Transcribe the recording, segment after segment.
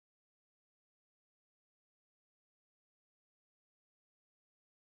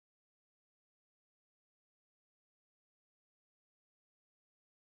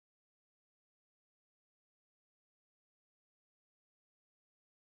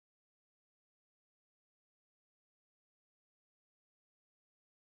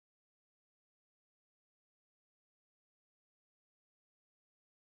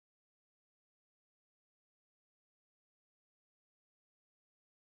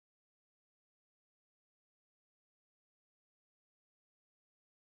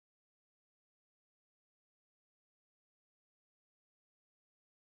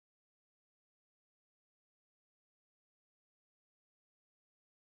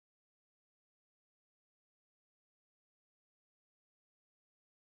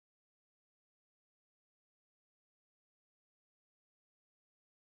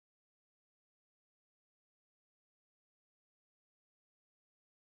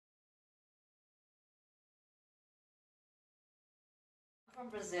From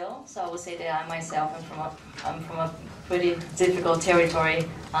Brazil, so I would say that I myself am from a pretty difficult territory,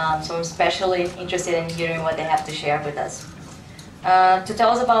 so I'm especially interested in hearing what they have to share with us. To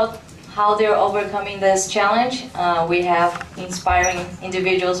tell us about how they're overcoming this challenge, we have inspiring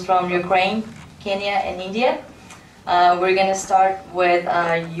individuals from Ukraine, Kenya, and India. We're going to start with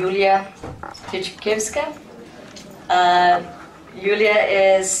Yuliya Kocherhan.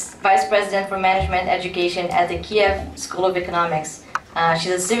 Yuliya is Vice President for Management Education at the Kyiv School of Economics.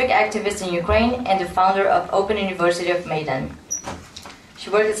 She's a civic activist in Ukraine and the founder of Open University of Maidan. She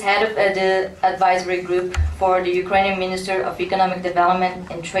worked as head of the advisory group for the Ukrainian Minister of Economic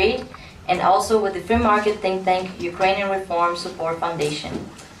Development and Trade, and also with the free market think tank Ukrainian Reform Support Foundation.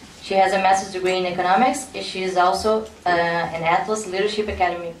 She has a master's degree in economics, and she is also an Atlas Leadership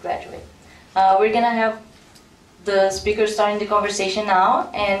Academy graduate. We're going to have the speakers starting the conversation now,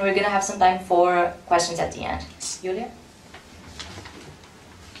 and we're going to have some time for questions at the end. Yuliya?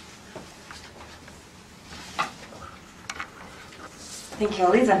 Thank you,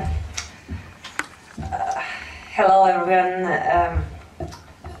 Elisa. Hello, everyone.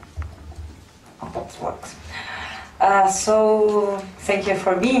 That works. So, thank you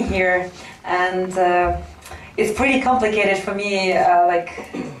for being here. And it's pretty complicated for me,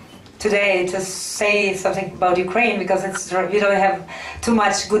 today, to say something about Ukraine because we don't have too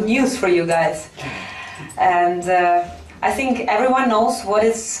much good news for you guys. And I think everyone knows what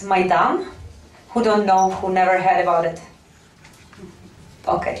is Maidan. Who don't know? Who never heard about it?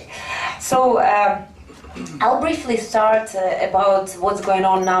 Okay, so I'll briefly start about what's going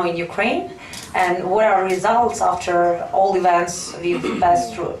on now in Ukraine and what are results after all events we've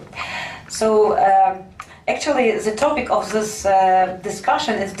passed through. So actually the topic of this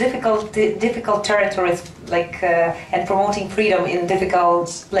discussion is difficult territories and promoting freedom in difficult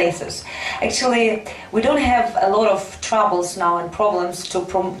places. Actually, we don't have a lot of troubles now and problems to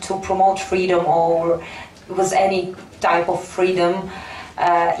promote freedom or with any type of freedom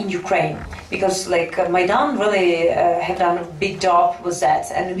in Ukraine, because Maidan really have done a big job with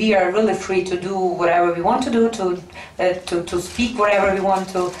that, and we are really free to do whatever we want to do, to speak whatever we want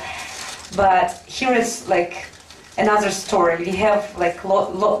to. But here is another story. We have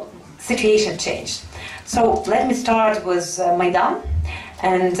situation changed. So let me start with Maidan,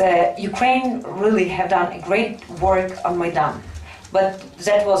 and Ukraine really have done a great work on Maidan, but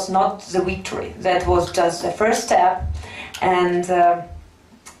that was not the victory. That was just the first step, and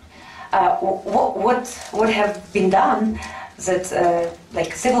what have been done that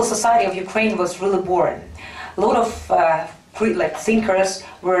civil society of Ukraine was really born. A lot of thinkers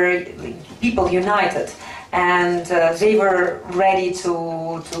were people united, and they were ready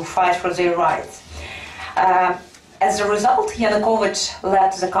to fight for their rights. As a result, Yanukovych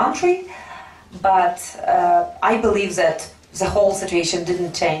led the country, but I believe that the whole situation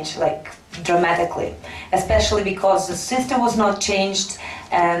didn't change dramatically, especially because the system was not changed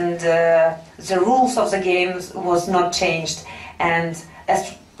and the rules of the games was not changed, and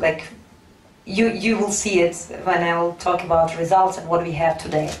as you will see it when I will talk about results and what we have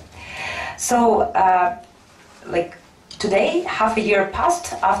today. So today, half a year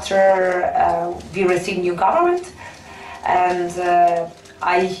passed after we received new government, and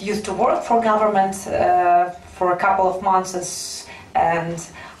I used to work for government for a couple of months, and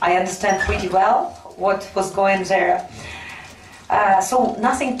I understand pretty well what was going there. So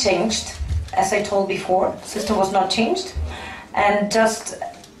nothing changed, as I told before. System was not changed, and just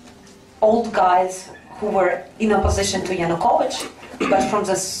old guys who were in opposition to Yanukovych, but from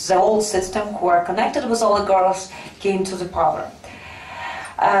the old system, who are connected with oligarchs, came to the power.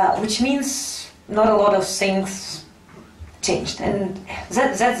 Which means not a lot of things changed, and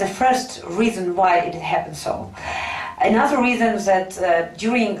that's the first reason why it happened so. Another reason is that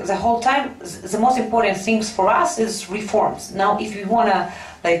during the whole time, the most important things for us is reforms. Now, if we want to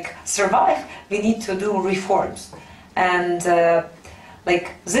survive, we need to do reforms. And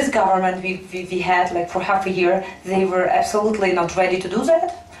this government we had for half a year, they were absolutely not ready to do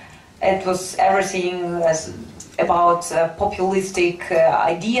that. It was everything about populistic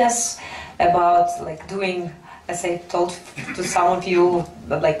ideas, about doing, as I told to some of you,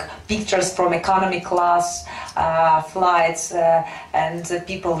 pictures from economy class flights, and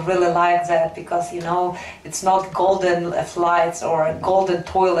people really like that because it's not golden flights or golden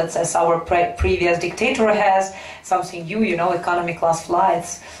toilets as our previous dictator has, something new, economy class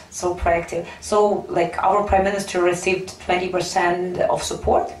flights, so proactive. So our prime minister received 20% of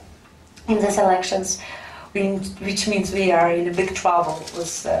support in these elections, which means we are in a big trouble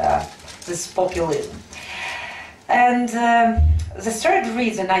with this populism. And the third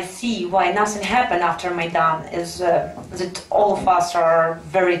reason I see why nothing happened after Maidan is that all of us are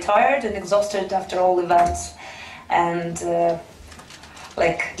very tired and exhausted after all events. And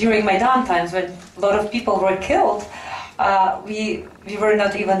like during Maidan times, when a lot of people were killed, we were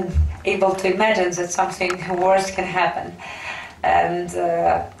not even able to imagine that something worse can happen. And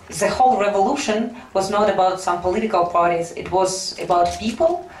the whole revolution was not about some political parties, it was about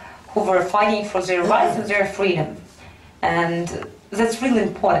people who were fighting for their rights and their freedom. And that's really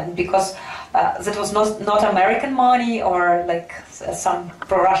important, because that was not American money, or like some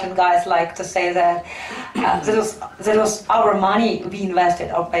pro-Russian guys like to say that that was our money we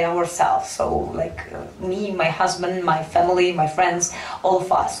invested by ourselves. So like me, my husband, my family, my friends, all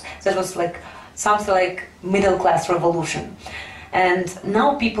of us. That was like something like middle-class revolution. And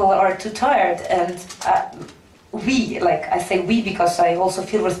now people are too tired, and we, like I say we because I also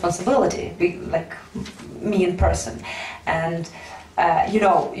feel responsibility, like me in person. And you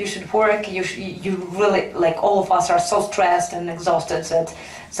know, you should work, you really, like all of us are so stressed and exhausted that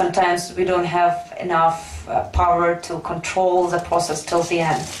sometimes we don't have enough power to control the process till the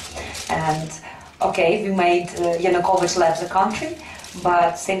end. And okay, we made Yanukovych left the country, but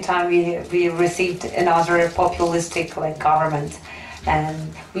at the same time we received another populistic like government,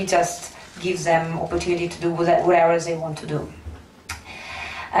 and we just give them opportunity to do whatever they want to do.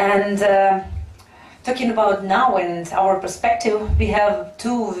 And talking about now and our perspective, we have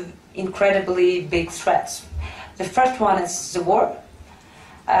two incredibly big threats. The first one is the war.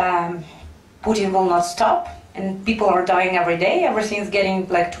 Putin will not stop, and people are dying every day. Everything is getting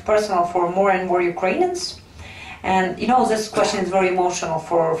like too personal for more and more Ukrainians. And you know, this question is very emotional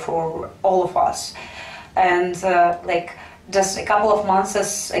for all of us. And like just a couple of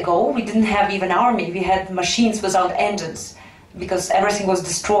months ago, we didn't have even army. We had machines without engines, because everything was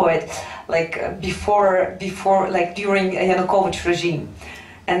destroyed, like before, like during Yanukovych regime.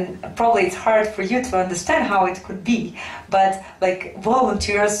 And probably it's hard for you to understand how it could be, but like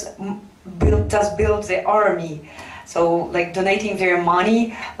volunteers just build the army. So like donating their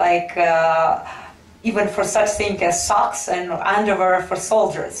money, like even for such thing as socks and underwear for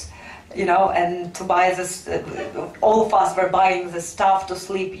soldiers, you know, and to buy this, all of us were buying the stuff to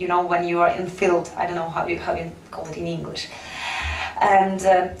sleep, you know, when you are in field. I don't know how you call it in English. And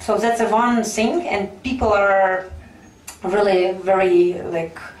so that's the one thing, and people are really very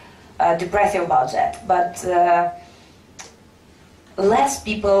like depressive about that. But less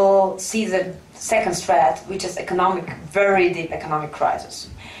people see the second threat, which is economic, very deep economic crisis.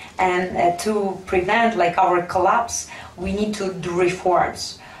 And to prevent like our collapse, we need to do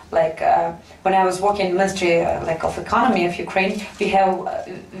reforms. Like when I was working in the Ministry like of Economy of Ukraine, we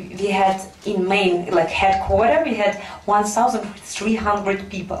had in main like headquarters, we had 1,300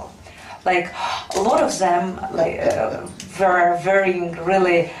 people. Like a lot of them like were wearing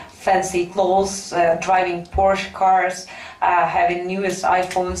really fancy clothes, driving Porsche cars, having newest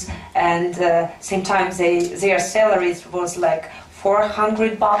iPhones, and same time their salaries was like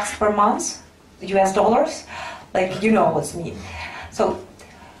 $400 per month, US dollars. Like you know what's mean. So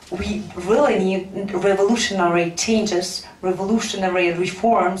we really need revolutionary changes, revolutionary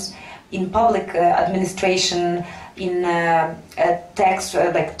reforms in public administration, in tax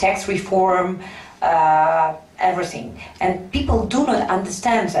reform, everything. And people do not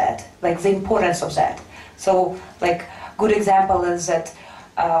understand that, like the importance of that. So, like, good example is that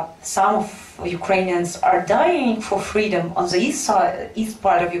some of Ukrainians are dying for freedom on the east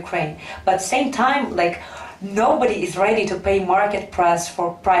part of Ukraine, but at the same time, like, nobody is ready to pay market price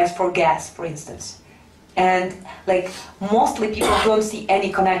for gas, for instance. And like mostly people don't see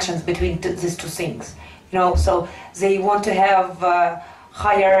any connections between these two things. You know, so they want to have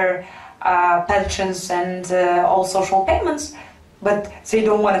higher pensions and all social payments, but they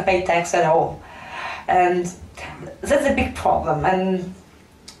don't want to pay tax at all. And that's a big problem. And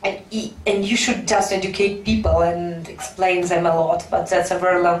you should just educate people and explain them a lot, but that's a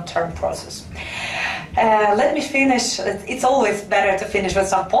very long-term process. Let me finish. It's always better to finish with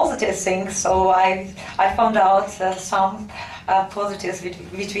some positive things. So I found out some positives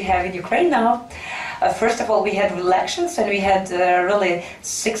which we have in Ukraine now. First of all, we had elections, and we had really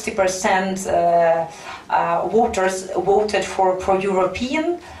 60% voters voted for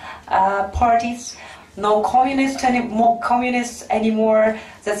pro-European parties. No communists anymore.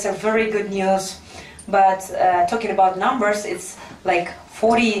 That's a very good news. But talking about numbers, it's like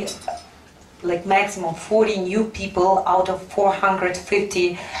 40. Like maximum 40 new people out of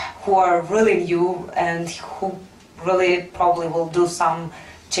 450 who are really new and who really probably will do some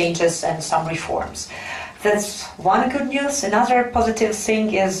changes and some reforms. That's one good news. Another positive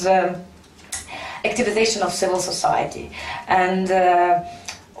thing is activization of civil society. And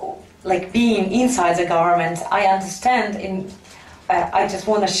like being inside the government, I understand I just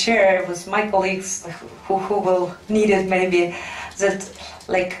want to share with my colleagues who will need it maybe, that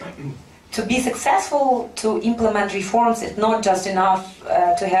like to be successful to implement reforms, it's not just enough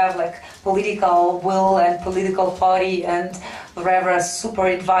to have like political will and political party and whatever super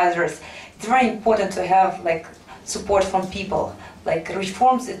advisors. It's very important to have like support from people. Like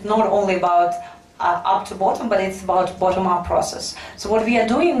reforms, it's not only about up to bottom, but it's about bottom-up process. So what we are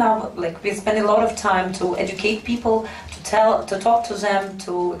doing now, like we spend a lot of time to educate people, to talk to them,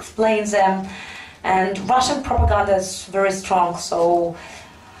 to explain them, and Russian propaganda is very strong. So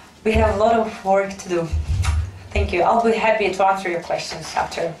we have a lot of work to do. Thank you. I'll be happy to answer your questions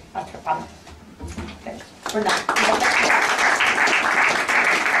after panel. For now.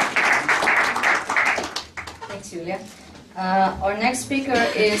 Thanks, Yuliya. Our next speaker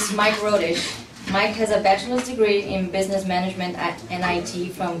is Mike Rotich. Mike has a bachelor's degree in business management at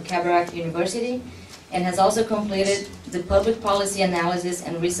NIT from Kabarak University and has also completed the public policy analysis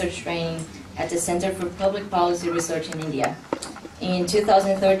and research training at the Center for Public Policy Research in India. In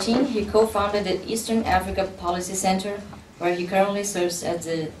 2013, he co-founded the Eastern Africa Policy Center, where he currently serves as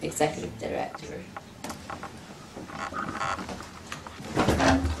the executive director.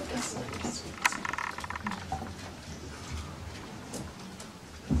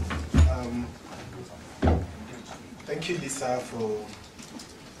 Thank you, Lisa, for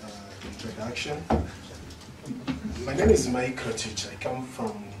the introduction. My name is Mike Rotich. I come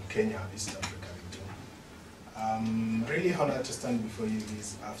from Kenya, East Africa region. I'm really honored to stand before you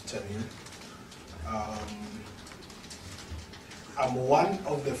this afternoon. I'm one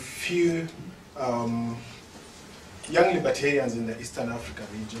of the few young libertarians in the Eastern Africa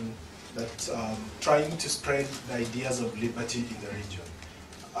region that trying to spread the ideas of liberty in the region.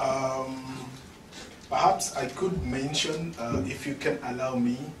 Perhaps I could mention, if you can allow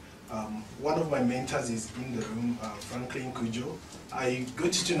me, one of my mentors is in the room, Franklin Kujo. I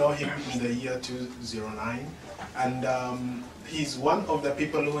got to know him in the year 2009, and he's one of the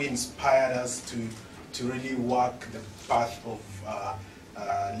people who inspired us to really walk the path of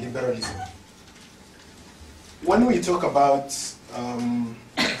liberalism. When we talk about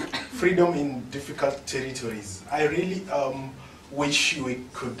freedom in difficult territories, I really wish we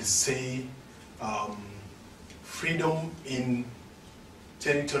could say freedom in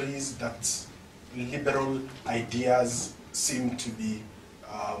territories that liberal ideas seem to be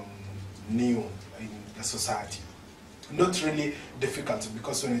new in the society. Not really difficult,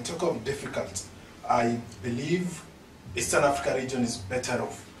 because when you talk of difficult, I believe Eastern Africa region is better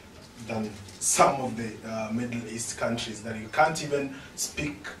off than some of the Middle East countries that you can't even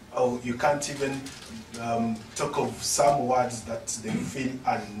speak, or you can't even talk of some words that they feel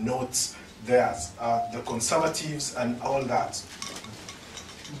are not theirs, the conservatives and all that.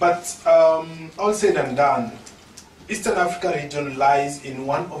 But all said and done, Eastern Africa region lies in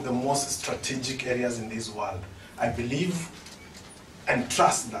one of the most strategic areas in this world. I believe and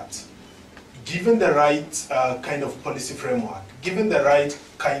trust that given the right kind of policy framework, given the right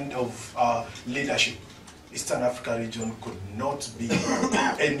kind of leadership, Eastern Africa region could not be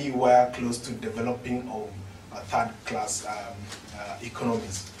anywhere close to developing of third-class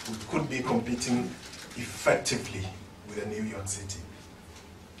economies. We could be competing effectively with New York City.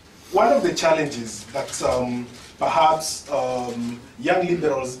 One of the challenges that perhaps young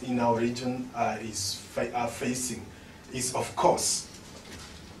liberals in our region are facing is, of course,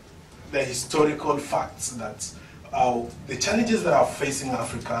 the historical facts that the challenges that are facing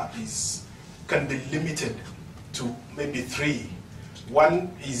Africa can be limited to maybe three.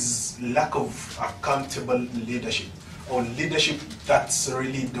 One is lack of accountable leadership, or leadership that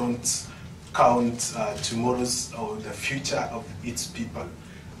really don't count tomorrow's or the future of its people.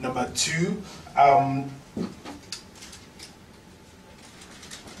 Number two,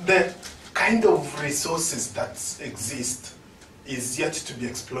 the kind of resources that exist is yet to be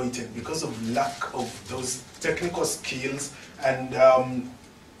exploited because of lack of those technical skills, and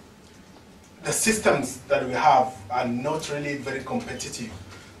the systems that we have are not really very competitive.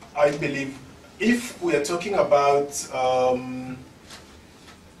 I believe if we are talking about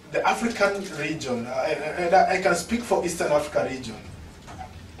the African region, and I can speak for Eastern Africa region,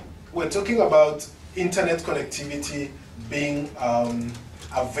 we're talking about internet connectivity being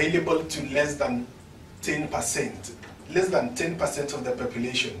available to less than 10%. Less than 10% of the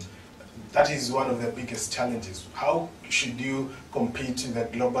population. That is one of the biggest challenges. How should you compete in the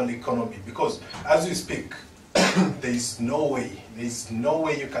global economy? Because as we speak, there is no way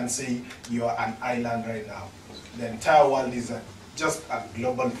you can say you are an island right now. The entire world is just a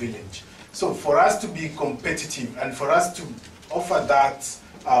global village. So for us to be competitive and for us to offer that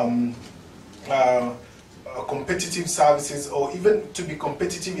competitive services, or even to be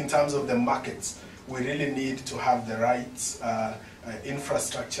competitive in terms of the markets, we really need to have the right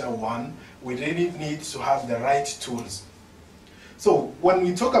infrastructure, one. We really need to have the right tools. So when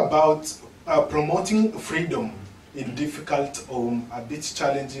we talk about promoting freedom in difficult or a bit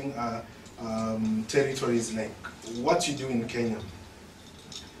challenging territories like what you do in Kenya,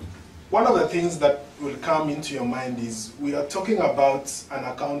 one of the things that will come into your mind is we are talking about an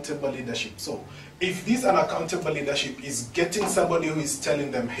accountable leadership. So if this unaccountable leadership is getting somebody who is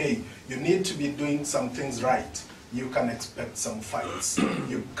telling them, hey, you need to be doing some things right, you can expect some fights.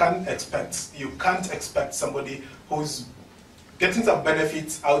 You can't expect somebody who's getting some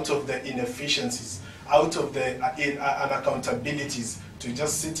benefits out of the inefficiencies, out of the unaccountabilities, to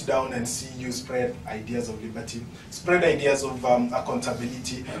just sit down and see you spread ideas of liberty, spread ideas of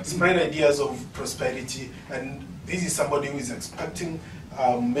accountability, spread ideas of prosperity. And this is somebody who is expecting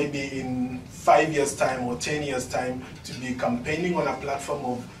maybe in 5 years' time or 10 years' time to be campaigning on a platform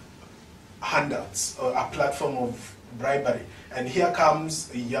of handouts or a platform of bribery. And here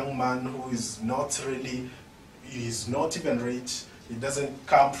comes a young man who is not really, he's not even rich, he doesn't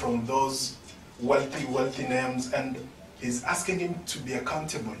come from those wealthy names, and he's asking him to be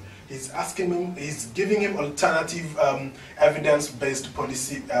accountable. He's giving him alternative evidence-based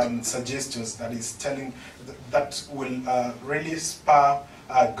policy suggestions that is telling that will really spur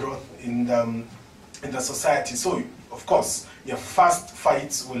growth in the society. So, of course, your first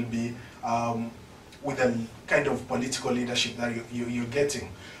fights will be with the kind of political leadership that you're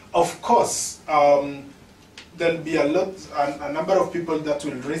getting. Of course, there'll be a number of people that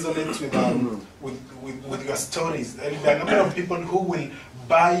will resonate with your stories. There'll be a number of people who will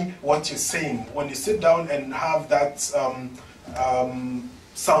buy what you're saying. When you sit down and have that sound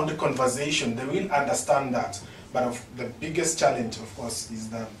conversation, they will understand that. But the biggest challenge, of course, is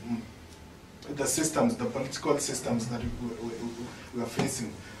the systems, the political systems that we are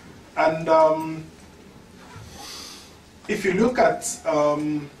facing. And if you look at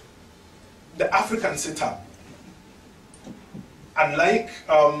the African setup, unlike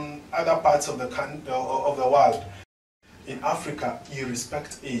other parts of the world, in Africa, you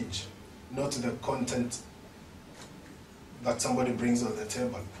respect age, not the content that somebody brings on the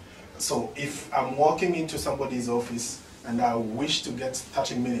table. So if I'm walking into somebody's office and I wish to get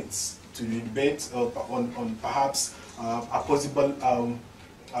 30 minutes to debate on perhaps a possible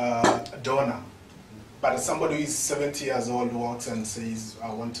donor, but somebody who is 70 years old walks and says,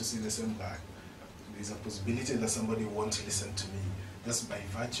 I want to see the same guy, there's a possibility that somebody won't listen to me, just by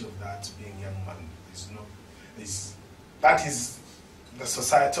virtue of that being young man. That is the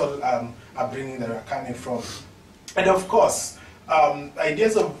societal upbringing that we're coming from. And of course,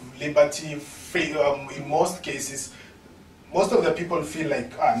 ideas of liberty, in most cases, most of the people feel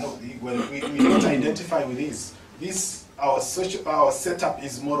like, no, we don't identify with this. Our setup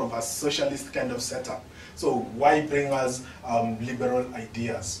is more of a socialist kind of setup. So why bring us liberal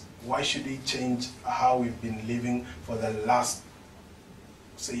ideas? Why should we change how we've been living for the last,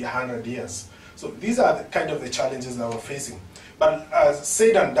 say, 100 years? So these are the kind of the challenges that we're facing. But as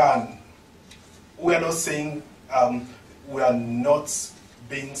said and done, we are not saying we are not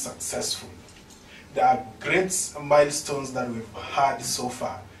being successful. There are great milestones that we've had so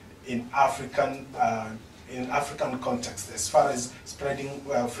far in African context as far as spreading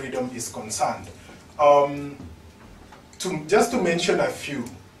freedom is concerned. Just to mention a few,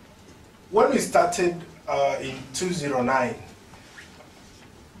 when we started in 2009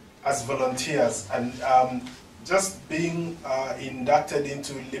 as volunteers and just being inducted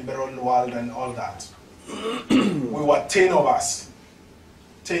into liberal world and all that, we were 10 of us,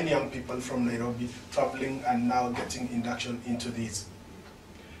 10 young people from Nairobi traveling and now getting induction into this.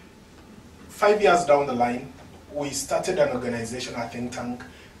 5 years down the line, we started an organization, a think tank,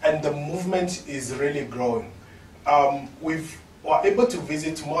 and the movement is really growing. We were able to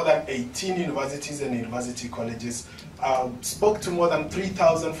visit more than 18 universities and university colleges, spoke to more than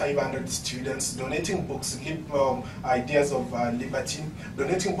 3,500 students, donating books, ideas of liberty,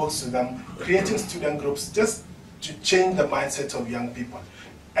 donating books to them, creating student groups just to change the mindset of young people.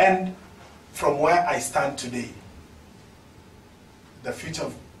 And from where I stand today, the future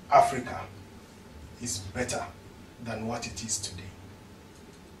of Africa is better than what it is today.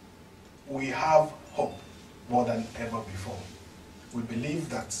 We have hope more than ever before. We believe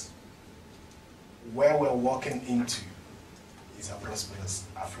that where we're walking into is a prosperous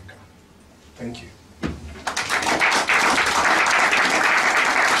Africa. Thank you.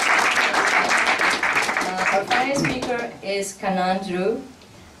 Our final speaker is Kanan Dhru.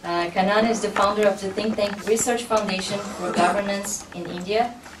 Kanan is the founder of the think tank Research Foundation for Governance in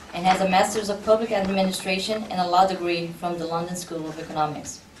India and has a Master's of Public Administration and a law degree from the London School of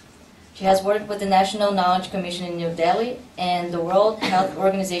Economics. She has worked with the National Knowledge Commission in New Delhi and the World Health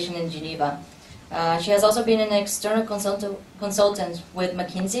Organization in Geneva. She has also been an external consultant with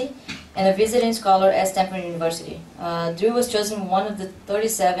McKinsey and a visiting scholar at Stanford University. Dhru was chosen one of the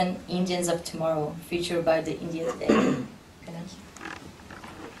 37 Indians of Tomorrow, featured by the India Today.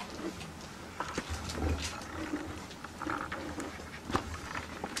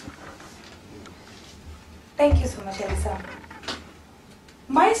 Thank you so much, Elisa.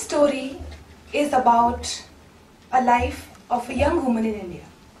 My story is about a life of a young woman in India.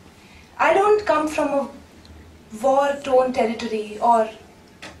 I don't come from a war-torn territory or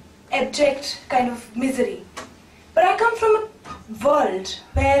abject kind of misery, but I come from a world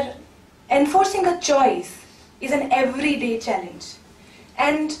where enforcing a choice is an everyday challenge.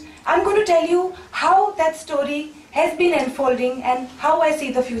 And I'm going to tell you how that story has been unfolding and how I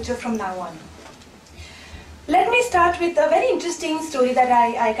see the future from now on. Let me start with a very interesting story that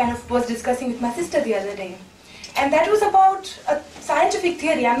I kind of was discussing with my sister the other day. And that was about a scientific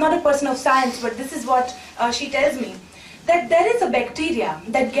theory. I'm not a person of science, but this is what she tells me. That there is a bacteria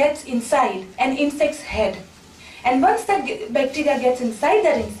that gets inside an insect's head. And once that bacteria gets inside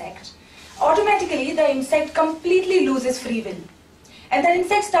that insect, automatically the insect completely loses free will. And that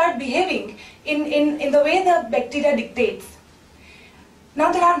insect starts behaving in the way the bacteria dictates.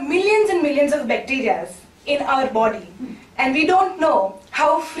 Now there are millions and millions of bacteria in our body, and we don't know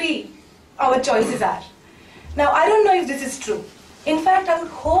how free our choices are. Now, I don't know if this is true. In fact, I would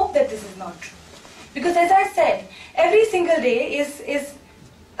hope that this is not true. Because as I said, every single day is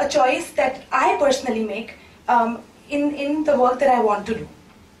a choice that I personally make in the work that I want to do.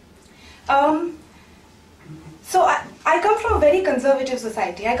 So I come from a very conservative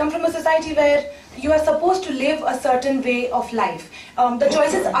society. I come from a society where you are supposed to live a certain way of life. The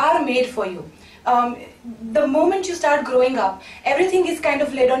choices are made for you. The moment you start growing up, everything is kind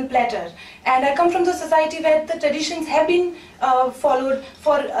of laid on platter. And I come from the society where the traditions have been followed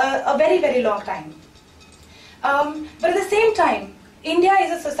for a very, very long time. But at the same time, India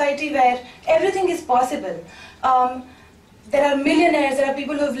is a society where everything is possible. There are millionaires, there are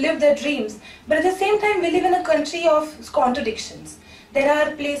people who have lived their dreams. But at the same time, we live in a country of contradictions. There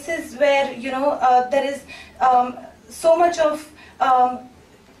are places where, there is so much of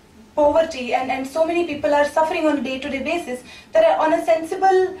poverty and so many people are suffering on a day-to-day basis that on a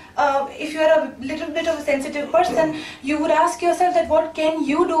sensible, if you are a little bit of a sensitive person, you would ask yourself that what can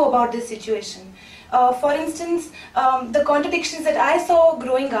you do about this situation? For instance, the contradictions that I saw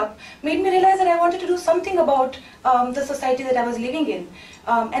growing up made me realize that I wanted to do something about the society that I was living in.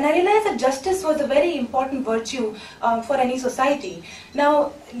 And I realized that justice was a very important virtue for any society.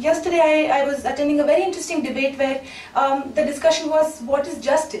 Now, yesterday I was attending a very interesting debate where the discussion was, what is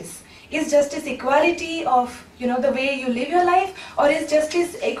justice? Is justice equality of the way you live your life, or is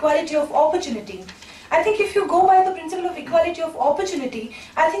justice equality of opportunity? I think if you go by the principle of equality of opportunity,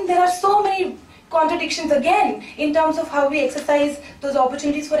 I think there are so many contradictions again in terms of how we exercise those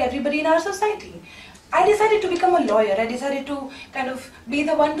opportunities for everybody in our society. I decided to become a lawyer. I decided to kind of be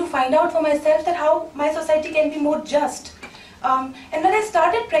the one to find out for myself that how my society can be more just. And when I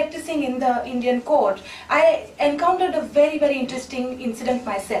started practicing in the Indian court, I encountered a very, very interesting incident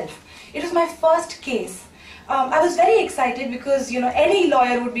myself. It was my first case. I was very excited because any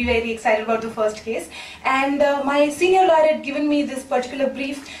lawyer would be very excited about the first case, and my senior lawyer had given me this particular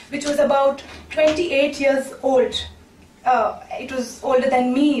brief which was about 28 years old. It was older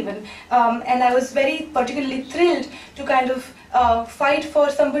than me even, and I was very particularly thrilled to kind of fight for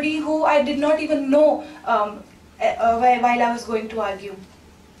somebody who I did not even know while I was going to argue.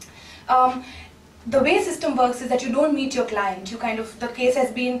 The way system works is that you don't meet your client. The case has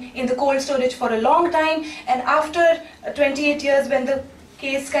been in the cold storage for a long time, and after 28 years when the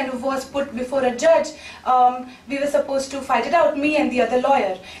case kind of was put before a judge, we were supposed to fight it out, me and the other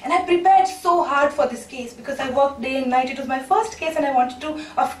lawyer. And I prepared so hard for this case because I worked day and night. It was my first case and I wanted to,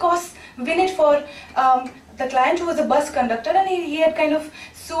 of course, win it for the client who was a bus conductor, and he had kind of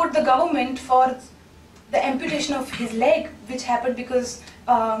sued the government for the amputation of his leg, which happened because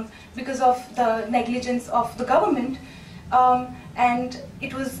of the negligence of the government. And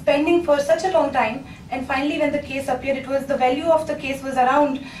it was pending for such a long time, and finally when the case appeared, the value of the case was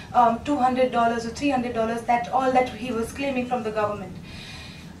around $200 or $300, that all that he was claiming from the government.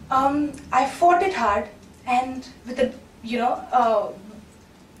 I fought it hard, and with the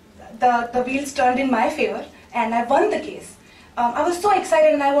wheels turned in my favor, and I won the case. I was so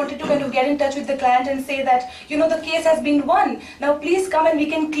excited and I wanted to kind of get in touch with the client and say that, you know, the case has been won. Now please come and we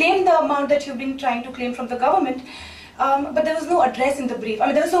can claim the amount that you've been trying to claim from the government. But there was no address in the brief. I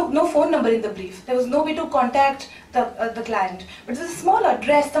mean, there was no phone number in the brief. There was no way to contact the client. But there was a small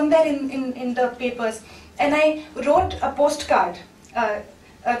address somewhere in the papers. And I wrote a postcard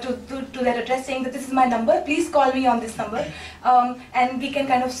to that address saying that this is my number, please call me on this number, and we can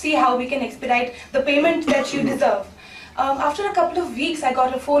kind of see how we can expedite the payment that you deserve. After a couple of weeks, I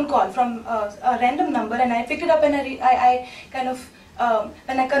got a phone call from a random number, and I picked it up and I kind of,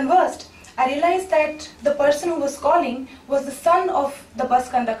 when I conversed, I realized that the person who was calling was the son of the bus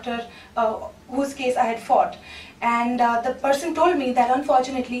conductor whose case I had fought. And the person told me that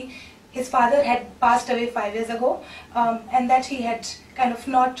unfortunately his father had passed away 5 years ago, and that he had kind of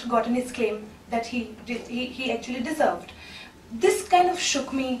not gotten his claim that he actually deserved. This kind of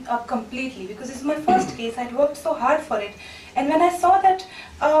shook me up completely because it's my first case. I'd worked so hard for it, and when I saw that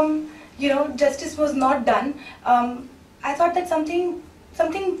you know, justice was not done, I thought that something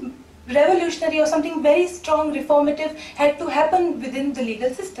revolutionary or something very strong, reformative had to happen within the legal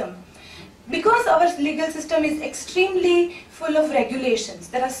system. Because our legal system is extremely full of regulations,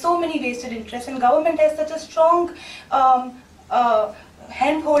 there are so many vested interests, and government has such a strong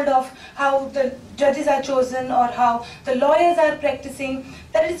handhold of how the judges are chosen or how the lawyers are practicing,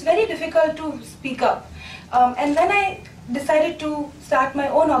 that it's very difficult to speak up. And then I decided to start my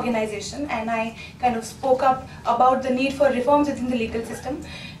own organization, and I kind of spoke up about the need for reforms within the legal system.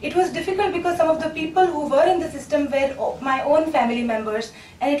 It was difficult because some of the people who were in the system were my own family members,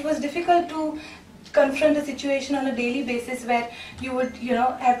 and it was difficult to confront a situation on a daily basis where you would, you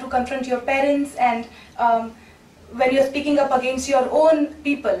know, have to confront your parents, and when you're speaking up against your own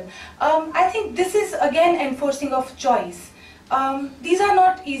people. I think this is again enforcing of choice. These are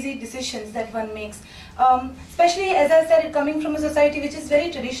not easy decisions that one makes. Especially, as I said, coming from a society which is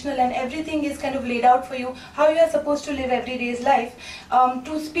very traditional and everything is kind of laid out for you, how you are supposed to live every day's life.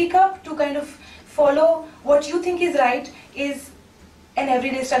 To speak up, to kind of follow what you think is right is an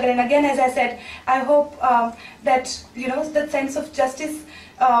everyday struggle. And again, as I said, I hope that, you know, that sense of justice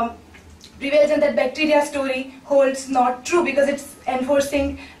prevails and that bacteria story holds not true, because it's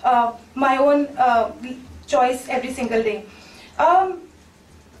enforcing my own choice every single day.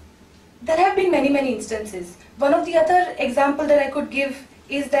 There have been many instances. One of the other example that I could give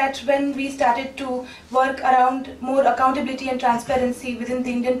is that when we started to work around more accountability and transparency within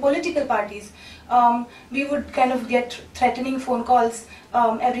the Indian political parties, we would kind of get threatening phone calls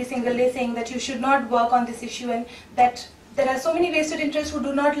every single day saying that you should not work on this issue, and that there are so many vested interests who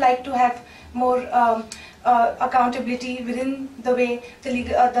do not like to have more accountability within the way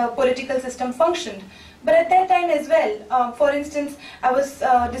the political system functioned. But at that time as well, for instance, I was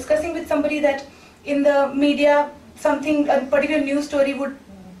discussing with somebody that in the media, a particular news story would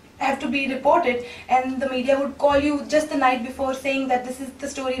have to be reported, and the media would call you just the night before saying that this is the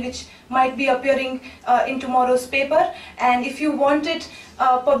story which might be appearing in tomorrow's paper, and if you want it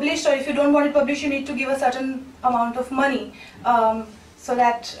published, or if you don't want it published, you need to give a certain amount of money so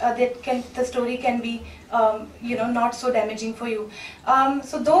that the story can be you know, not so damaging for you.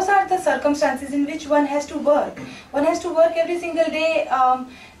 So those are the circumstances in which one has to work. One has to work every single day,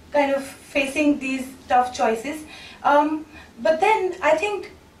 kind of facing these tough choices. But then I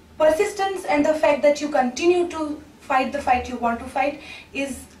think persistence and the fact that you continue to fight the fight you want to fight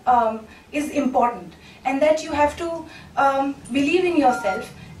is important, and that you have to believe in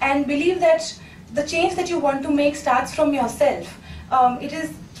yourself and believe that the change that you want to make starts from yourself. It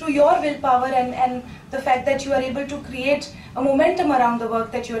is through your willpower and the fact that you are able to create a momentum around the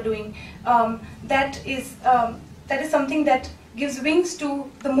work that you are doing. That is something that gives wings to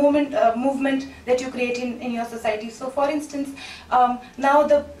the movement that you create in your society. So for instance, now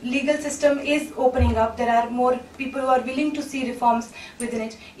the legal system is opening up. There are more people who are willing to see reforms within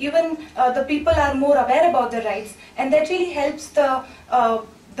it. Even the people are more aware about their rights, and that really helps the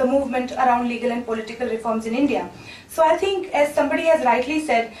movement around legal and political reforms in India. So I think, as somebody has rightly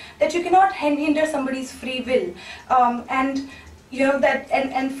said, that you cannot hinder somebody's free will, and you know that,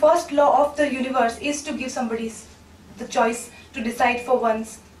 and first law of the universe is to give somebody the choice to decide for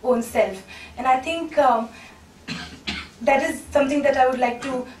one's own self. And I think that is something that I would like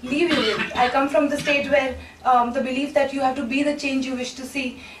to leave you with. I come from the state where the belief that you have to be the change you wish to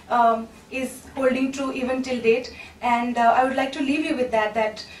see is holding true even till date. And I would like to leave you with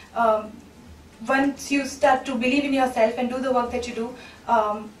that once you start to believe in yourself and do the work that you do,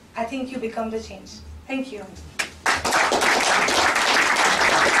 I think you become the change. Thank you.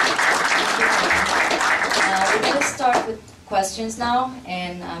 We're going to start with questions now,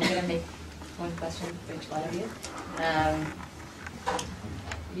 and I'm going to make one question for each one of you.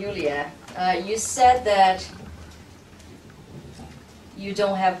 Yuliya, you said that you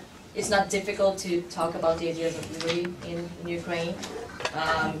don't have, it's not difficult to talk about the ideas of liberty in Ukraine.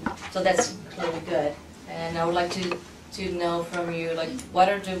 So that's clearly good. And I would like to know from you, like, what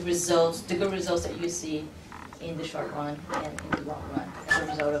are the results, the good results that you see in the short run and in the long run as a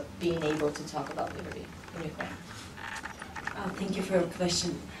result of being able to talk about liberty in Ukraine? Oh, thank you for your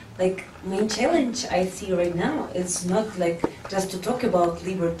question. Like, main challenge I see right now is not like just to talk about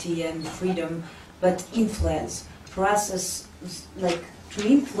liberty and freedom, but influence. For us, as like to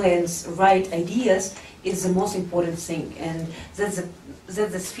influence right ideas is the most important thing, and that's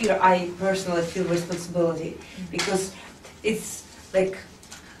the sphere I personally feel responsibility, because it's like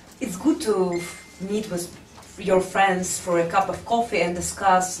it's good to meet with your friends for a cup of coffee and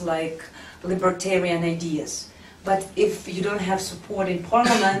discuss like libertarian ideas. But if you don't have support in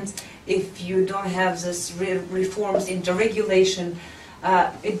parliament, if you don't have this reforms in the regulation,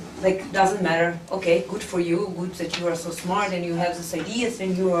 it like doesn't matter. Okay, good for you, good that you are so smart and you have these ideas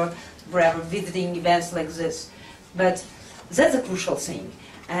and you are wherever visiting events like this. But that's a crucial thing.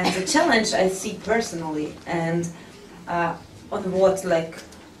 And the challenge I see personally and on what like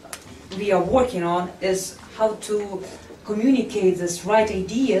we are working on is how to communicate these right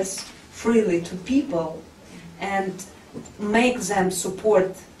ideas freely to people and make them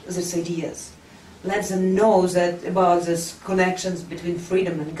support these ideas. Let them know that about these connections between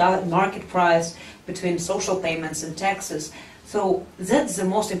freedom and market price, between social payments and taxes. So that's the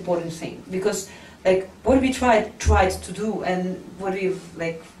most important thing, because like what we tried to do and what we've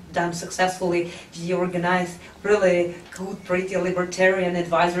like done successfully, we organized really good, pretty libertarian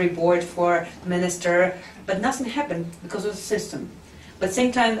advisory board for minister, but nothing happened because of the system. But at the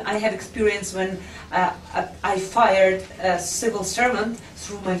same time, I have experience when I fired a civil servant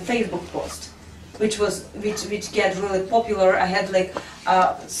through my Facebook post, which get really popular. I had like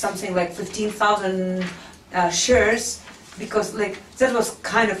something like 15,000 shares, because like that was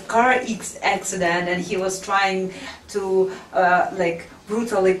kind of car accident, and he was trying to like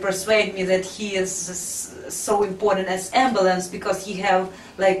brutally persuade me that he is so important as ambulance because he have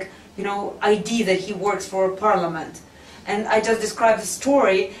like ID that he works for parliament. And I just described the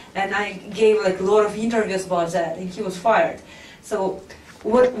story, and I gave like a lot of interviews about that, and he was fired. So,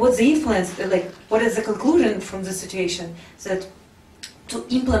 what's the influence? Like, what is the conclusion from the situation? That to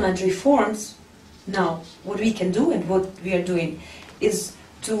implement reforms now, what we can do and what we are doing is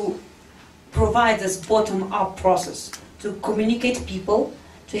to provide this bottom-up process to communicate people,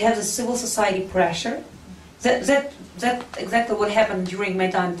 to have the civil society pressure. That exactly what happened during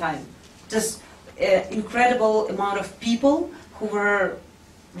Maidan time. Just incredible amount of people who were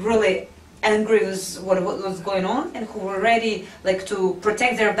really angry with what was going on and who were ready like to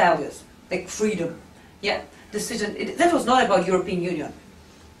protect their values, like freedom. Yeah, decision. That was not about European Union.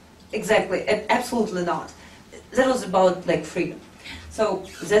 Exactly, absolutely not. That was about like freedom. So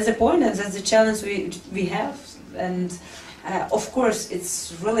that's the point, and that's the challenge we have. And of course,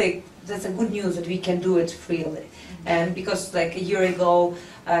 it's really that's a good news that we can do it freely. And because like a year ago.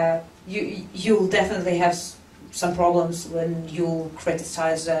 You'll definitely have some problems when you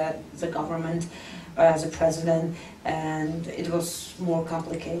criticize the government, the president, and it was more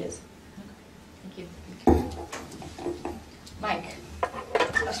complicated. Thank you. Mike,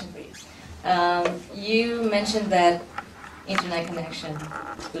 question for you. You mentioned that internet connection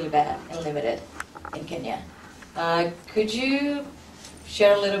is really bad and limited in Kenya. Could you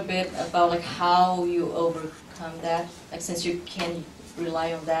share a little bit about like how you overcome that? Like since you can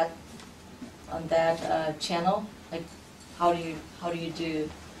rely on that channel, like how do you do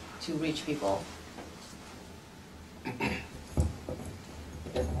to reach people?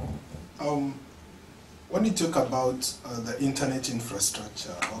 When you talk about the internet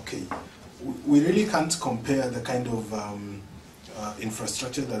infrastructure, okay, we really can't compare the kind of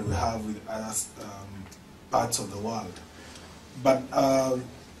infrastructure that we have with other parts of the world. But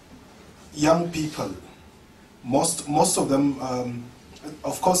young people, most of them.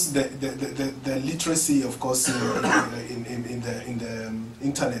 Of course, the literacy, of course, in the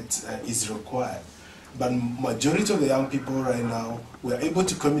internet is required. But majority of the young people right now, we are able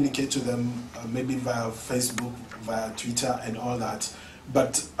to communicate to them maybe via Facebook, via Twitter, and all that.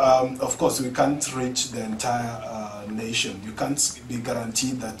 But of course, we can't reach the entire nation. You can't be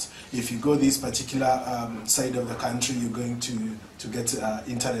guaranteed that if you go this particular side of the country, you're going to get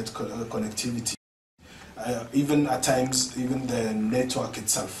internet connectivity. Even at times, even the network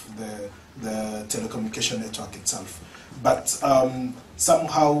itself, the telecommunication network itself. But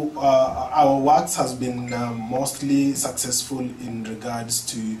somehow our work has been mostly successful in regards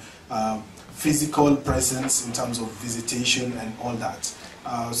to physical presence in terms of visitation and all that.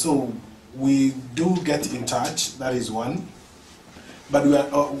 So we do get in touch, that is one. But we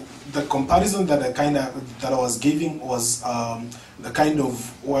are, the comparison that I was giving was the kind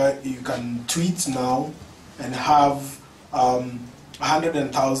of where you can tweet now and have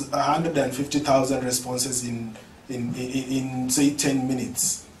 150,000 responses in say 10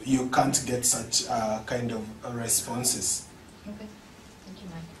 minutes. You can't get such kind of responses. Okay, thank you,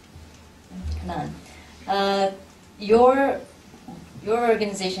 Mike. Kanan, your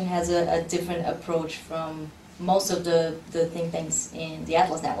organization has a different approach from most of the think tanks in the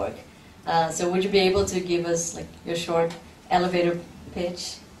Atlas network. So would you be able to give us like your short elevator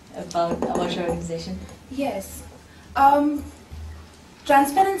pitch about your organization? Yes.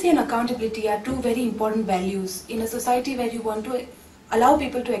 Transparency and accountability are two very important values in a society where you want to allow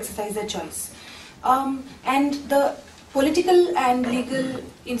people to exercise their choice. And the political and legal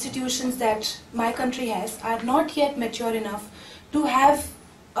institutions that my country has are not yet mature enough to have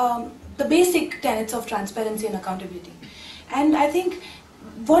the basic tenets of transparency and accountability. And I think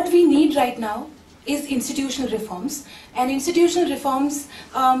what we need right now is institutional reforms. And institutional reforms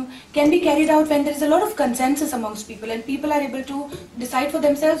can be carried out when there is a lot of consensus amongst people and people are able to decide for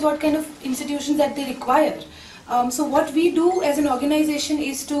themselves what kind of institutions that they require. So what we do as an organization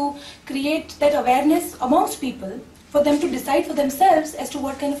is to create that awareness amongst people for them to decide for themselves as to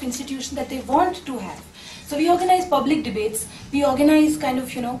what kind of institution that they want to have. So we organize public debates, we organize kind of,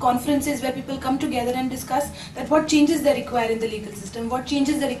 conferences where people come together and discuss that what changes they require in the legal system, what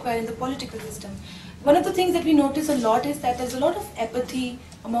changes they require in the political system. One of the things that we notice a lot is that there's a lot of apathy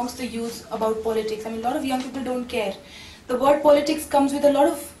amongst the youth about politics. I mean, a lot of young people don't care. The word politics comes with a lot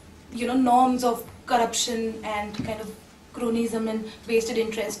of, norms of corruption and kind of cronyism and vested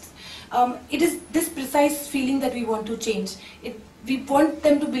interests. It is this precise feeling that we want to change. We want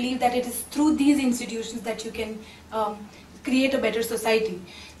them to believe that it is through these institutions that you can create a better society.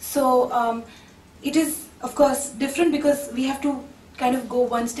 So it is, of course, different because we have to kind of go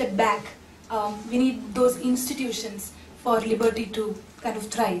one step back. We need those institutions for liberty to kind of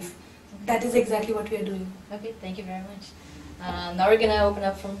thrive. That is exactly what we are doing. Okay, thank you very much. Now we're going to open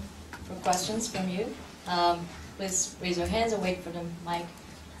up for questions from you. Please raise your hands and wait for the mic.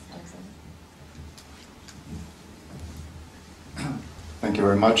 Alexander. Thank you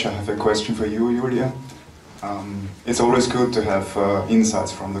very much. I have a question for you, Yuliya. It's always good to have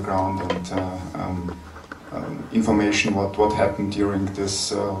insights from the ground and information what happened during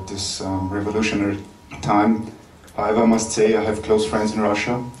this revolutionary time. However, I must say I have close friends in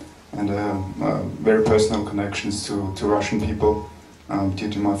Russia and very personal connections to Russian people due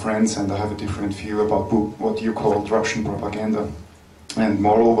to my friends, and I have a different view about what you called Russian propaganda. And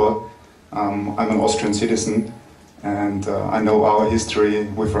moreover, I'm an Austrian citizen, and I know our history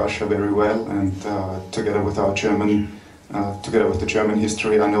with Russia very well, and together with the German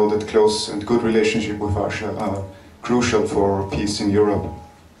history, I know that close and good relationship with Russia are crucial for peace in Europe.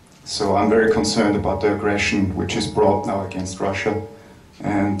 So I'm very concerned about the aggression which is brought now against Russia,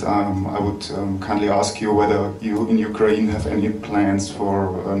 and I would kindly ask you whether you in Ukraine have any plans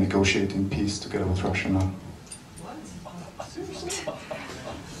for negotiating peace together with Russia now.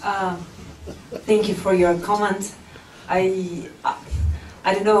 Thank you for your comment. I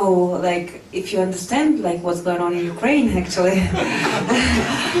don't know, like, if you understand, like, what's going on in Ukraine, actually.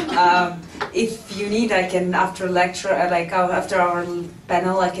 If you need, I can, after lecture, after our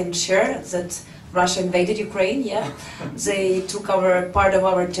panel, I can share that Russia invaded Ukraine, yeah. They took over part of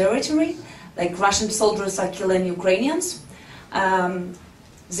our territory, like, Russian soldiers are killing Ukrainians.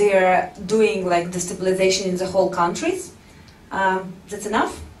 They're doing, like, destabilization in the whole countries. That's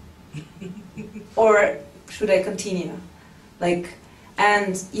enough? Or should I continue? Like,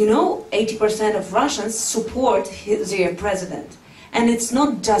 and 80% of Russians support their president. And it's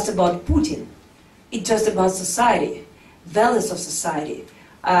not just about Putin. It's just about society, values of society,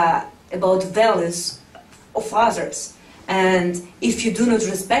 about values of others. And if you do not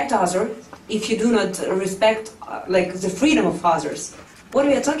respect others, if you do not respect like the freedom of others, what are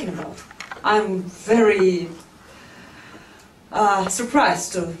we talking about? I'm very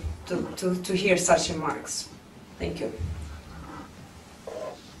surprised to hear such remarks. Thank you.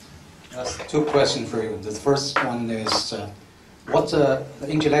 Two questions for you. The first one is, what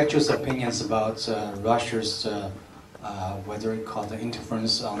intellectuals' opinions about Russia's, whether you call the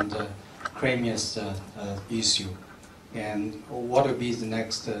interference on the Crimea's issue, and what would be the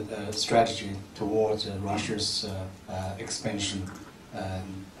next strategy towards Russia's expansion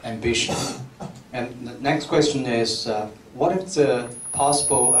ambition. And the next question is, what is the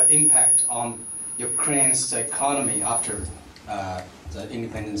possible impact on Ukraine's economy after the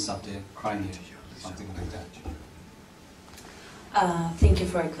independence of the Crimea, something like that? Thank you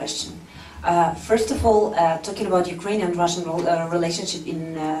for your question. First of all, talking about Ukraine and Russian relationship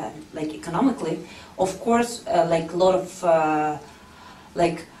in like economically, of course, like a lot of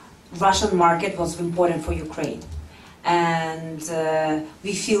like Russian market was important for Ukraine, and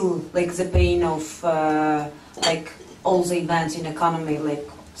we feel like the pain of like all the events in economy like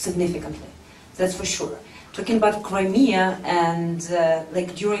significantly. That's for sure. Talking about Crimea and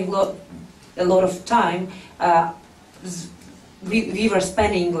like during a lot of time. We were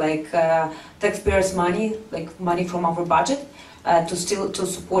spending like taxpayers' money, like money from our budget, to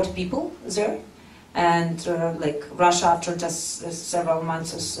support people there, and like Russia after just several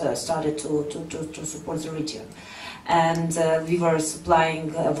months started to support the region, and we were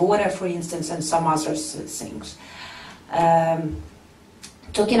supplying water, for instance, and some other things.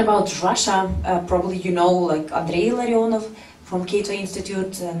 Talking about Russia, probably you know like Andrei Larionov from Cato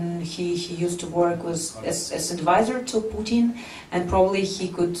Institute, and he used to work with as advisor to Putin, and probably he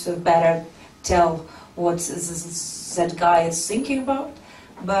could better tell what that guy is thinking about.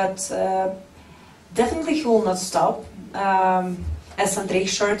 But definitely he will not stop. As Andrei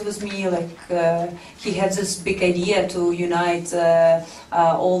shared with me, like he had this big idea to unite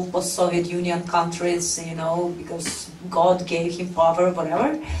all post-Soviet Union countries, you know, because God gave him power,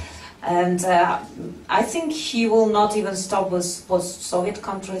 whatever. And I think he will not even stop with post-Soviet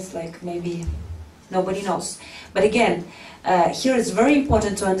countries, like maybe nobody knows. But again, here it's very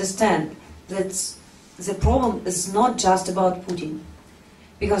important to understand that the problem is not just about Putin.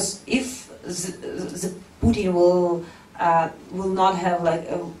 Because if the Putin will not have like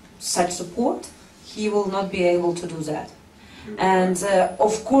such support, he will not be able to do that. And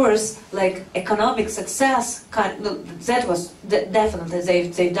of course, like economic success, that was definitely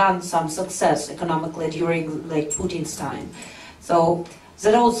they've done some success economically during like Putin's time, so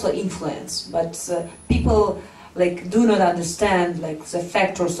that also influence. But people like do not understand like the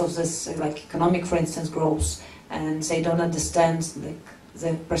factors of this like economic, for instance, growth, and they don't understand like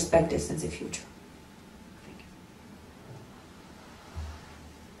the perspectives in the future.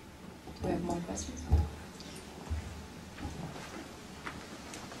 Do we have more questions?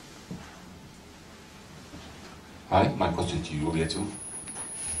 Hi, my question to Yuliya too.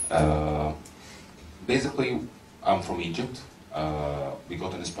 Basically, I'm from Egypt. We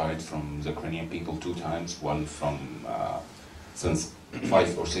got inspired from the Ukrainian people 2 times. One from since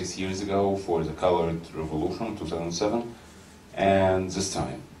 5 or 6 years ago for the colored revolution, 2007, and this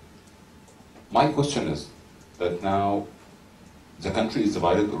time. My question is that now the country is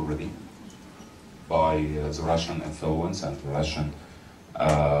divided already by the Russian influence and Russian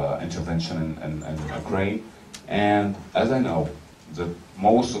intervention in Ukraine. And as I know, that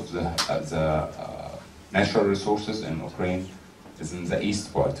most of the natural resources in Ukraine is in the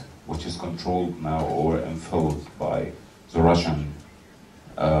east part, which is controlled now or influenced by the Russian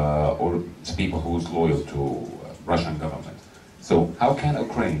or the people who is loyal to Russian government. So how can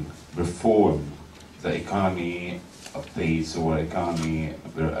Ukraine reform the economy of peace or economy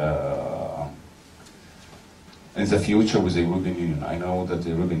in the future with the European Union? I know that the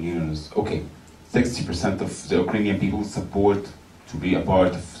European Union is okay. 60% of the Ukrainian people support to be a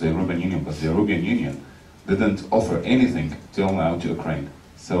part of the European Union, but the European Union didn't offer anything till now to Ukraine.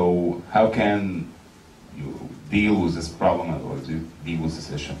 So how can you deal with this problem or deal with this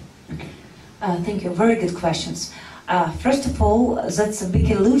issue? Okay. Thank you. Very good questions. First of all, that's a big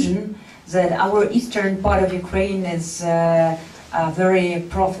illusion that our eastern part of Ukraine is very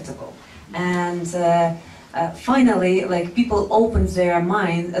profitable. And finally, like people opened their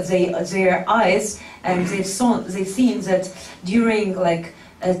mind, their eyes, and they've seen that during like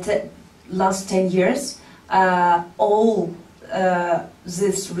last 10 years, all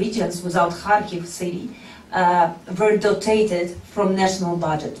these regions without Kharkiv city were dotated from national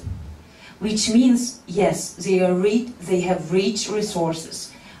budget, which means yes, they have rich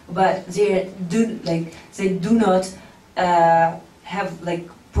resources, but they do not have like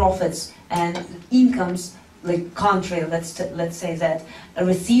profits and incomes like country, let's say that,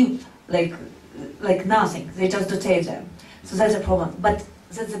 receive like nothing. They just dotate them. So that's a problem. But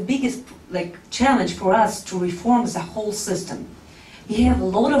that's the biggest like challenge for us to reform the whole system. We have a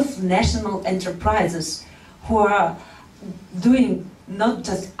lot of national enterprises who are doing not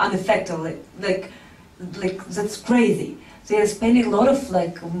just ineffectively, like that's crazy. They are spending a lot of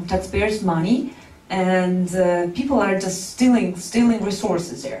like taxpayers' money, and people are just stealing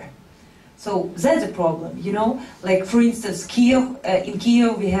resources there. So that's a problem, you know? Like, for instance, Kyiv, in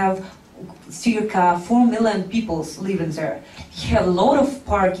Kyiv we have circa 4 million people living there. You have a lot of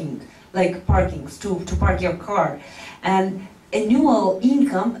parking, like parkings to park your car. And annual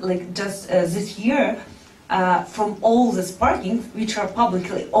income, like just this year, from all these parkings, which are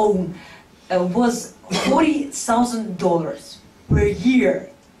publicly owned, was $40,000 per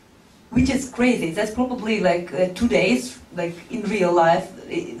year, which is crazy. That's probably like 2 days, like in real life,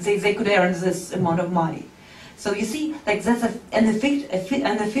 they could earn this amount of money. So you see, like that's an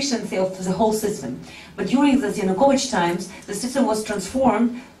efficiency of the whole system. But during the Yanukovych times, the system was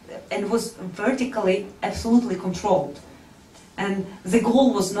transformed and was vertically, absolutely controlled. And the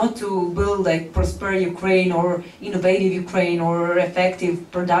goal was not to build like prosperous Ukraine or innovative Ukraine or effective,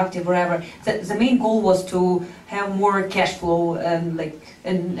 productive, whatever. The main goal was to have more cash flow and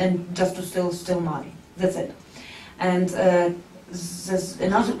and just to steal money. That's it. And there's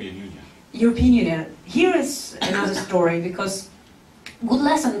another European Union. Here is another story, because good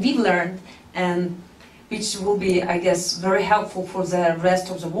lesson we've learned, and which will be, I guess, very helpful for the rest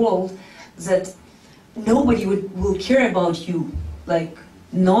of the world, that nobody will care about you, like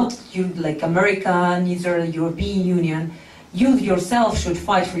not you, like America, neither the European Union. You yourself should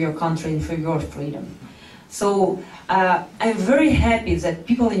fight for your country and for your freedom. So I'm very happy that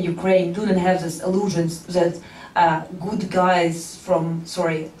people in Ukraine do not have this illusions that good guys from,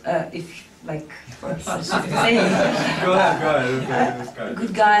 if like saying, go ahead.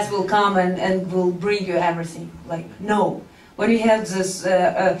 Good guys will come and will bring you everything. Like, no. When we had this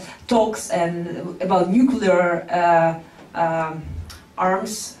talks and about nuclear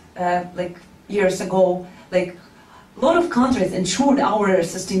arms like years ago, like a lot of countries ensured our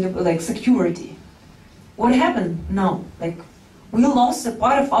sustainable security. What happened now? Like, we lost a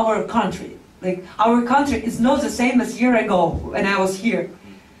part of our country. Like, our country is not the same as a year ago when I was here.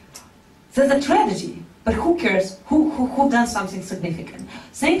 That's a tragedy. But who cares? Who done something significant?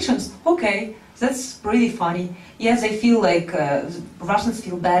 Sanctions, okay. That's pretty funny. Yes, I feel like Russians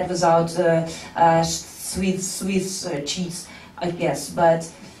feel bad without Swiss cheese, I guess. But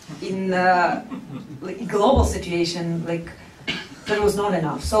in global situation, like that was not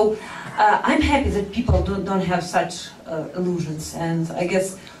enough. So I'm happy that people don't have such illusions, and I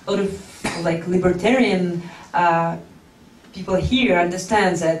guess a lot of like libertarian people here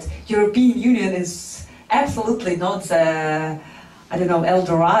understand that European Union is absolutely not the, I don't know, El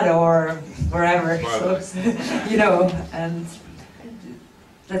Dorado or wherever, so, you know, and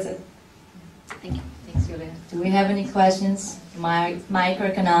that's it. Thank you. Thanks, Yuliya. Do we have any questions? Mike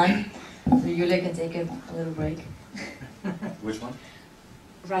or Kanan? So Yuliya can take a little break. Which one?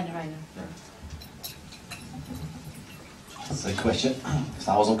 Rainer. That's a question,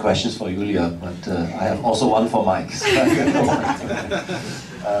 1,000 questions for Yuliya, but I have also one for Mike.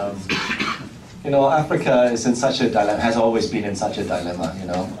 You know, Africa is in such a dilemma, has always been in such a dilemma, you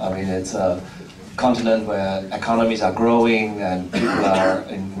know. I mean, it's a continent where economies are growing and people are,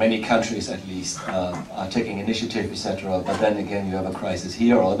 in many countries at least, are taking initiative, etc. But then again, you have a crisis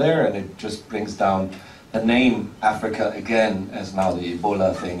here or there, and it just brings down the name Africa again as now the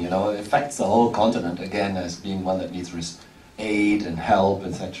Ebola thing, you know. It affects the whole continent again as being one that needs aid and help,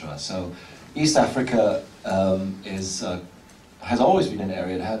 etc. So East Africa has always been an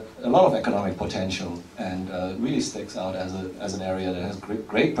area that had a lot of economic potential and really sticks out as an area that has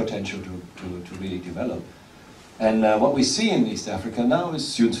great potential to really develop. And what we see in East Africa now is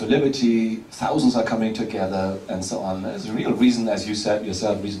Students for Liberty, thousands are coming together and so on. There's a real reason, as you said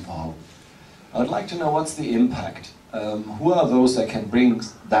yourself, reason for hope. I would like to know what's the impact. Who are those that can bring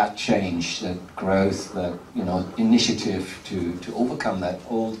that change, that growth, that initiative to overcome that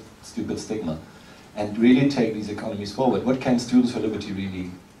old stupid stigma and really take these economies forward? What can Students for Liberty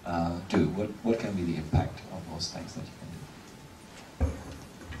really do? What can be the impact of those things that you can do?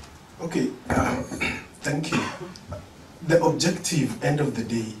 Okay, thank you. The objective, end of the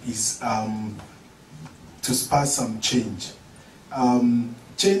day, is to spur some change.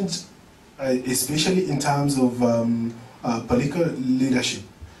 Change, especially in terms of political leadership,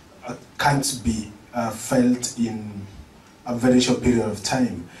 can't be felt in a very short period of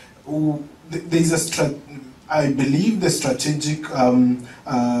time. There's I believe the strategic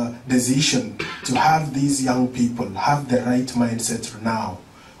decision to have these young people have the right mindset now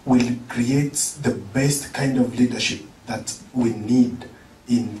will create the best kind of leadership that we need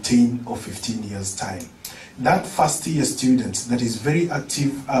in 10 or 15 years' time. That first-year student that is very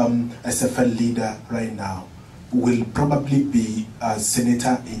active SFL leader right now will probably be a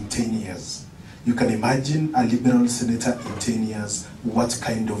senator in 10 years. You can imagine a liberal senator in 10 years, what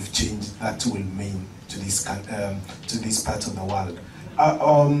kind of change that will mean to this part of the world.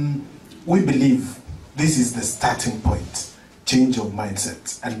 we believe this is the starting point, change of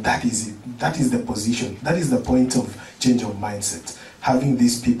mindset, and that is it. That is the position. That is the point of change of mindset. Having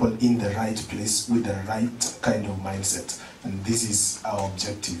these people in the right place with the right kind of mindset, and this is our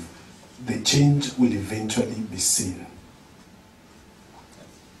objective. The change will eventually be seen.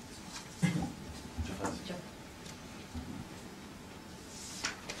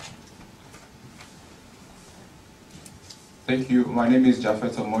 Thank you. My name is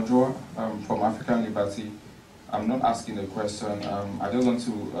Jafet Omodro. I'm from African Liberty. I'm not asking a question. I just want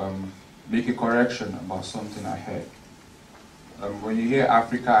to make a correction about something I heard. When you hear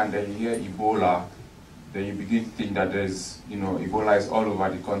Africa and then you hear Ebola, then you begin to think that there's, Ebola is all over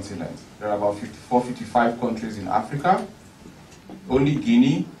the continent. There are about 54, 55 countries in Africa. Only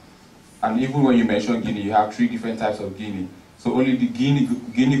Guinea, and even when you mention Guinea, you have 3 different types of Guinea. So only the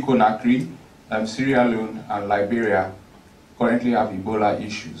Guinea-Conakry, Sierra Leone, and Liberia currently have Ebola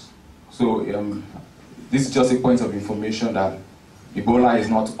issues. So this is just a point of information that Ebola is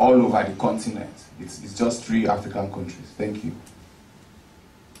not all over the continent. It's just 3 African countries. Thank you.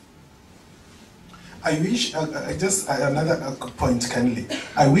 I wish, another point, kindly.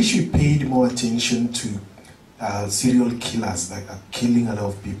 I wish we paid more attention to serial killers that are killing a lot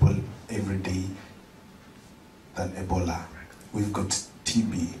of people every day than Ebola. We've got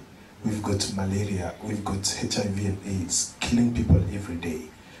TB. We've got malaria, we've got HIV and AIDS, killing people every day.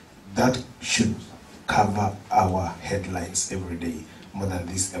 That should cover our headlines every day, more than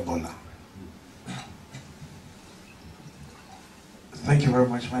this Ebola. Thank you very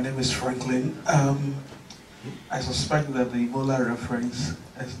much. My name is Franklin. I suspect that the Ebola reference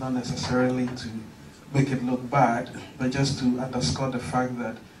is not necessarily to make it look bad, but just to underscore the fact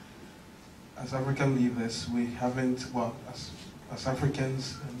that as African leaders, we haven't, well, as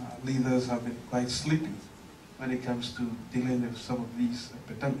Africans and our leaders have been quite sleepy when it comes to dealing with some of these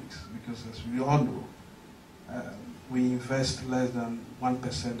epidemics, because as we all know, we invest less than 1%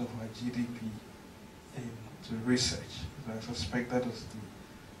 of our GDP into research. So I suspect that is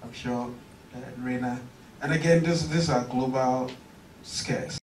I'm sure, Reina. And again, these are global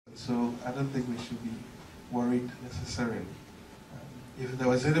scares, so I don't think we should be worried necessarily. If there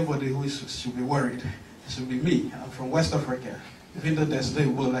was anybody who should be worried, it should be me. I'm from West Africa. Even though there's no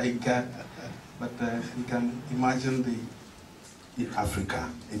Ebola in Ghana, but you can imagine in Africa.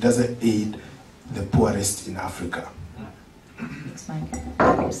 It doesn't aid the poorest in Africa.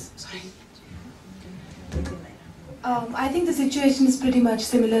 Sorry. I think the situation is pretty much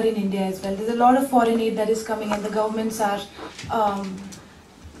similar in India as well. There's a lot of foreign aid that is coming, and the governments are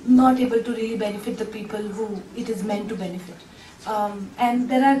not able to really benefit the people who it is meant to benefit. And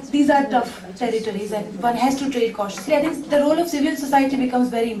these are tough territories, and one has to trade cautiously. I think the role of civil society becomes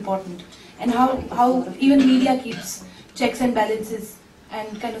very important, and how even media keeps checks and balances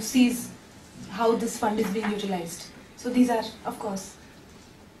and kind of sees how this fund is being utilized. So these are, of course,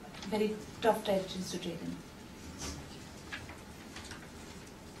 very tough territories to trade in.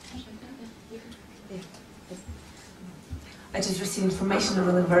 I just received information, a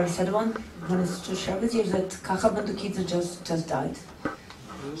really very sad one. I wanted to share with you that Kacha Bandukidze just died.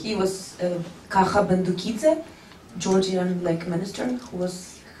 He was Kacha Bandukidze, Georgian minister, who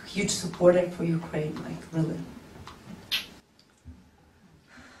was a huge supporter for Ukraine, really.